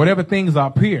pure. Whatever things are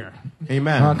pure.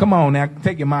 Amen. Come on now.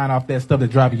 Take your mind off that stuff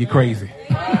that's driving you crazy.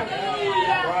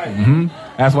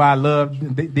 That's why I love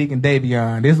Deacon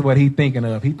Davion. This is what he's thinking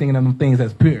of. He's thinking of them things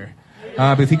that's pure.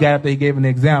 Because he got up there, he gave an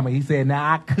example. He said,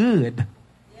 now I could.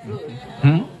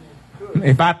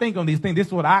 If I think on these things, this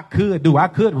is what I could do. I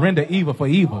could render evil for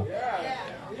evil.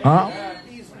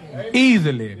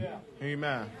 Easily.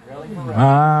 Amen.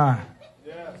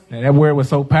 That word was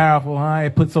so powerful,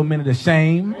 It put so many to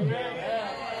shame.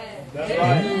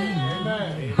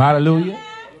 Hallelujah.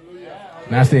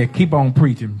 And I said, keep on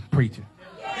preaching.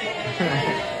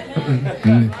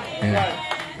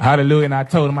 Hallelujah. And I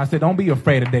told him, I said, don't be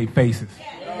afraid of their faces.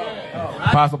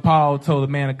 Apostle Paul told the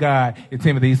man of God in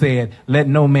Timothy, he said, let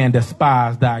no man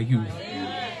despise thy youth.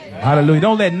 Hallelujah.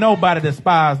 Don't let nobody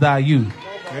despise thy youth.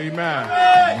 Amen.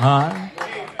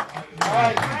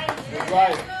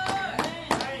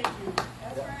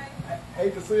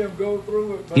 Hate to see him go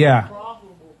through it, but Yeah. it's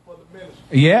profitable for the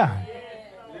ministry. Yeah.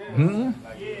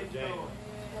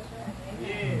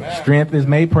 Strength is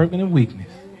made perfect in weakness.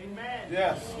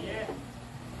 Yes.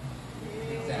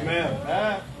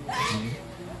 Amen.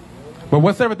 But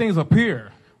whatsoever things are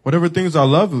pure. Whatever things are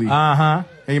lovely.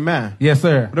 Amen. Yes,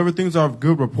 sir. Whatever things are of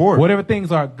good report. Whatever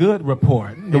things are good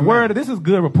report. The word, this is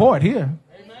good report here.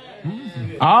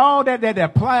 All that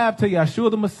apply to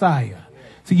Yahshua the Messiah.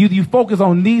 So you focus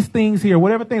on these things here.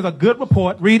 Whatever things are good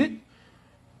report, read it.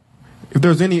 If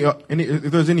there's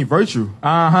any virtue,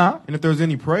 and if there's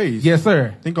any praise, yes,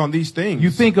 sir. Think on these things.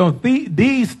 You think on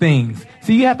these things.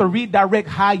 See, you have to redirect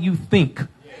how you think.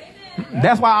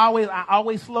 That's why I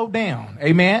always slow down.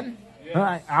 Amen.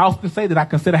 I often say that I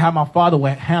consider how my father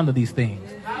would handle these things.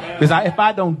 Because if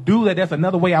I don't do that, that's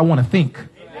another way I want to think.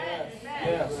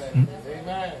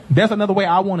 That's another way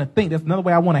I want to think. That's another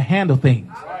way I want to handle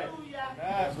things.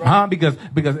 Because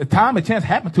the time and chance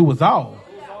happened to us all.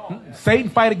 Satan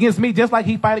fight against me just like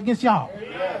he fight against y'all.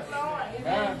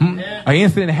 An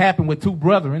incident happened with two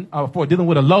brethren for dealing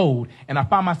with a load, and I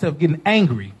found myself getting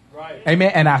angry.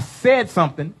 Amen. And I said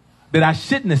something that I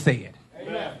shouldn't have said.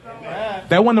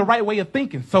 That wasn't the right way of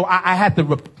thinking. So I had to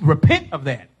repent of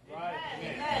that.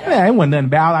 Yeah, it wasn't nothing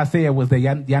bad. All I said was that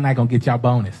y'all not going to get y'all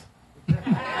bonus.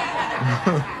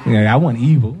 Yeah, I wasn't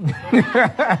evil.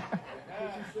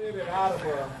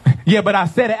 Yeah, but I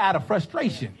said it out of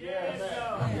frustration.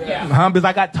 Because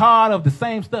I got tired of the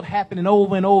same stuff happening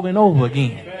over and over and over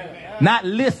again. Not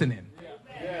listening.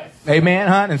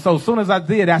 Amen, And so as soon as I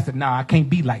did, I said, nah, I can't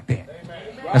be like that.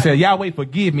 I said, Yahweh,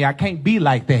 forgive me. I can't be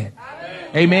like that.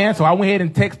 Amen. So I went ahead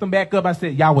and texted them back up. I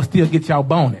said, y'all will still get y'all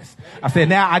bonus. I said,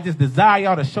 now I just desire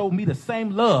y'all to show me the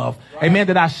same love. Amen.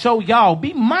 That I show y'all.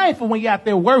 Be mindful when you're out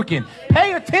there working.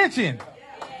 Pay attention.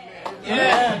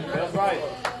 Yeah. That's right.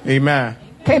 Amen.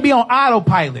 Can't be on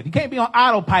autopilot. You can't be on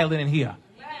autopilot in here.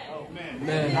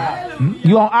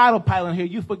 You on autopilot in here.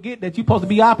 You forget that you're supposed to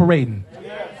be operating.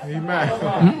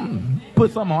 Amen.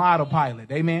 Put something on autopilot.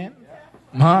 Amen.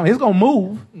 It's going to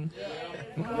move.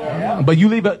 But you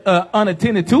leave it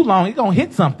unattended too long, it's going to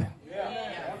hit something.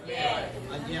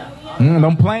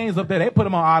 Them planes up there, they put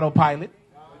them on autopilot.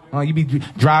 You be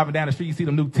driving down the street, you see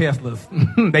them new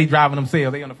Teslas. They driving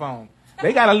themselves, they on the phone.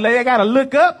 They gotta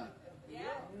look up.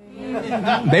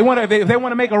 They want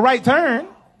to make a right turn.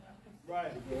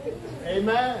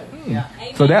 Amen.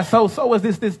 So that's so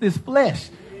is this flesh.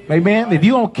 Amen. If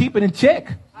you don't keep it in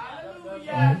check.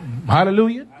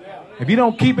 Hallelujah. If you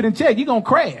don't keep it in check, you're going to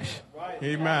crash.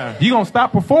 Amen. You're going to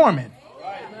stop performing.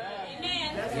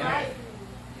 Amen. That's right.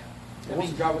 That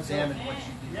means God would examine what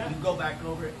you do. You go back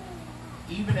over it.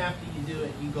 Even after you do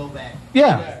it, you go back.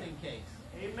 Yeah. Just in case.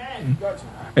 Amen.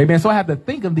 Amen. So I have to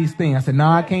think of these things. I said, no,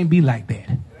 I can't be like that.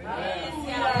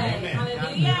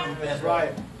 Hallelujah. That's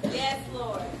right. Yes,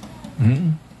 Lord.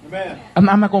 Amen.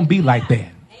 I'm not going to be like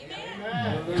that.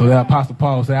 Amen. So the Apostle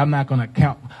Paul said, I'm not going to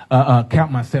count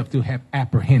myself to have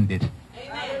apprehended.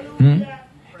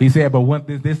 He said, but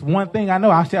this one thing I know,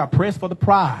 I shall press for the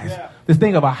prize. Yeah. This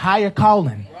thing of a higher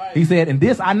calling. Right. He said, and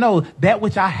this I know, that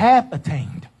which I have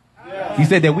attained. Yeah. He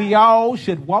said that we all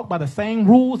should walk by the same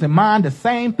rules and mind the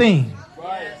same thing.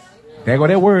 Right. There go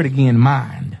that word again,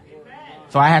 mind.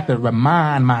 So I have to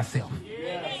remind myself.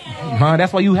 Yeah.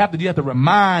 That's what you have to do. You have to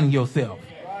remind yourself.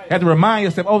 You have to remind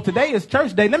yourself, oh, today is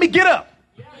church day. Let me get up.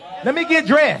 Let me get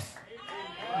dressed.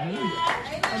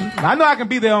 I know I can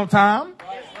be there on time.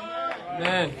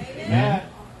 Amen. Amen.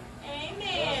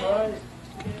 Amen.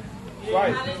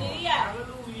 Right.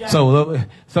 Hallelujah.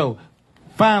 So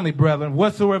finally, brethren,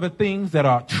 whatsoever things that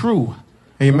are true.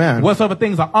 Amen. Whatsoever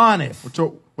things are honest.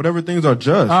 Whatever things are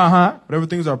just. Whatever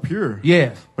things are pure.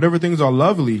 Yes. Whatever things are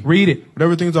lovely. Read it.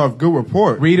 Whatever things are of good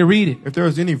report. Read it. If there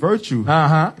is any virtue.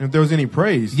 And if there is any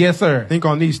praise. Yes, sir. Think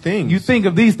on these things. You think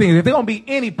of these things. If there going to be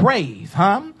any praise,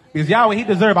 because Yahweh, he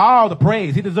deserves all the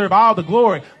praise. He deserves all the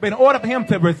glory. But in order for him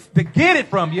to get it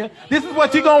from you, this is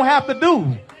what you're going to have to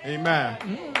do. Amen.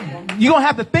 You're going to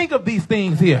have to think of these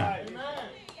things here.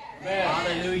 Amen.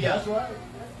 Hallelujah. That's right.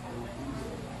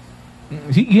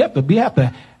 You have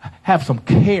to have some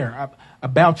care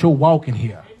about your walking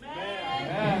here.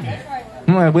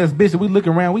 Amen. As Bishop, we look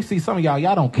around, we see some of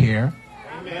y'all don't care.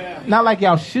 Amen. Not like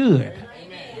y'all should.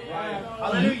 Amen.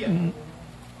 Hallelujah.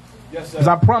 Because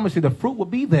I promise you, the fruit will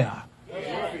be there.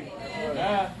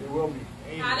 It will be.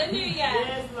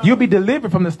 Hallelujah. You'll be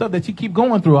delivered from the stuff that you keep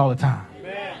going through all the time.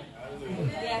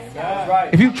 That's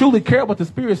right. If you truly care what the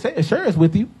Spirit shares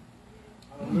with you,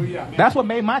 Hallelujah. That's what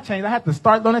made my change. I had to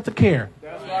start learning to care.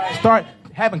 That's right. Start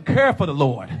having care for the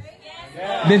Lord.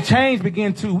 Then change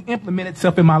began to implement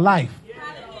itself in my life.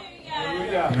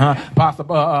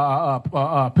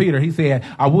 Apostle Peter, he said,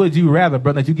 I would you rather,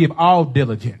 brother, that you give all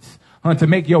diligence to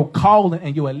make your calling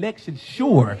and your election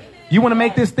sure. You want to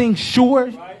make this thing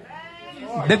sure?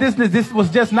 That this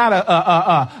was just not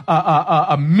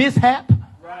a mishap?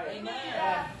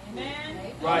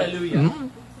 Hallelujah.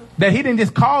 That he didn't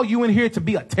just call you in here to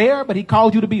be a tear, but he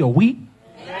called you to be a wheat.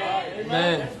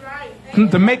 Amen.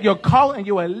 To make your call and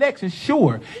your election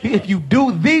sure. If you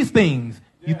do these things,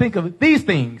 you think of these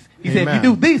things. He said, if you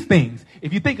do these things,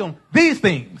 if you think of these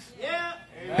things.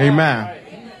 Amen.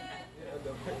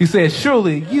 He said,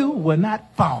 surely you will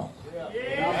not fall.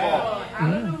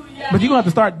 But you're going to have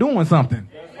to start doing something.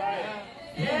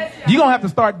 You're going to have to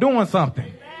start doing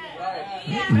something.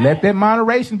 Let that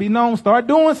moderation be known. Start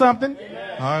doing something.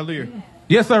 Hallelujah.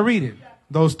 Yes, sir. Read it.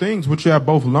 Those things which you have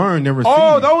both learned and received.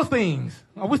 Oh, those things.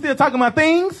 Are we still talking about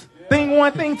things? Thing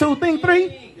 1, thing 2, thing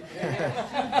 3?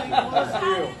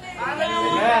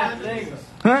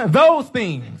 Huh? Those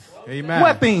things. Amen.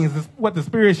 What things? What the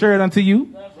Spirit shared unto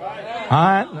you?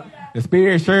 The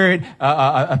Spirit shared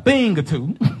a thing or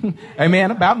two.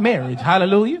 Amen. About marriage.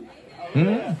 Hallelujah.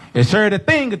 It shared a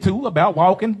thing or two about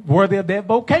walking worthy of that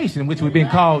vocation which we've been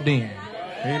called in.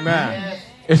 Amen.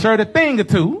 It shared a thing or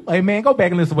two. Amen. Go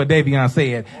back and listen to what Davion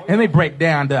said, and they break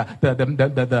down the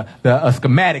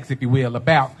schematics, if you will,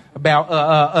 about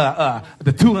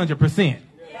the 200%,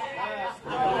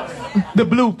 the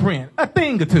blueprint, a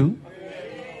thing or two.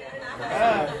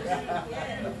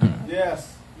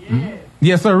 Yes.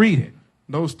 Yes, sir. Read it.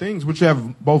 Those things which you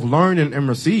have both learned and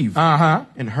received.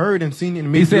 And heard and seen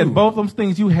in me. He said do. both those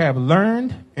things you have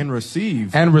learned and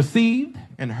received. And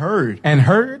heard.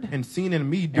 And seen in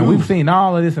me do. And we've seen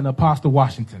all of this in Apostle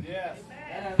Washington. Yes.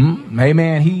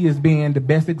 Amen. He is being the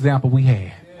best example we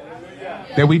have.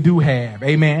 That we do have.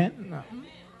 Amen.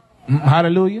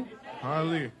 Hallelujah.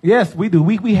 Hallelujah. Yes, we do.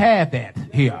 We have that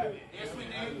here.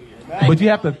 But you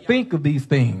have to think of these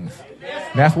things.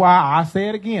 That's why I say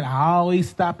it again. I always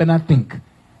stop and I think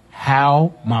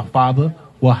how my Father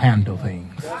will handle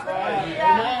things.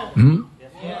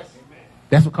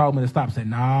 That's what caused me to stop and say,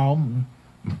 no,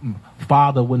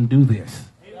 Father wouldn't do this.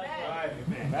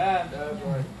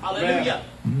 Hallelujah.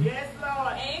 Yes,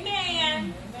 Lord.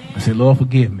 Amen. I said, Lord,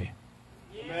 forgive me.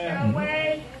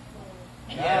 Yahweh.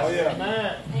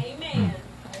 Amen.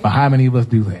 But how many of us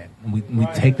do that? We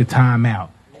take the time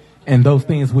out. And those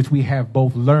things which we have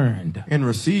both learned. And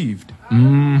received.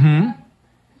 And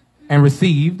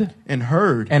received. And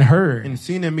heard. And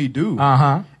seen in me do.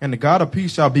 And the God of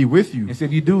peace shall be with you. And so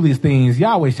if you do these things,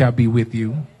 Yahweh shall be with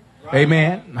you. Right.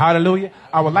 Amen. Hallelujah.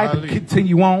 I would like to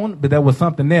continue on, but that was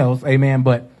something else. Amen.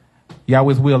 But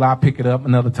Yahweh's will, I'll pick it up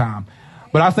another time.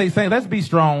 But I say, Saint, let's be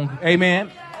strong. Amen.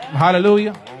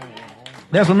 Hallelujah.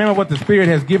 Let's remember what the Spirit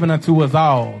has given unto us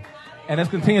all. And let's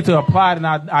continue to apply it in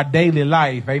our daily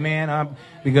life. Amen.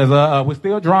 Because we're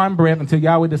still drawing breath until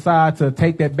Yahweh decides to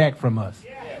take that back from us.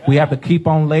 We have to keep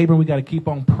on laboring. We got to keep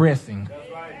on pressing.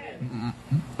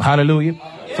 Hallelujah.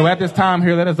 So at this time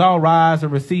here, let us all rise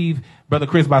and receive Brother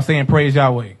Chris by saying, praise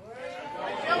Yahweh.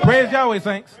 Praise Yahweh,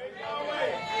 saints.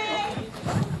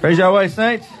 Praise Yahweh,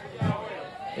 saints.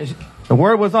 The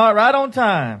word was right on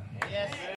time.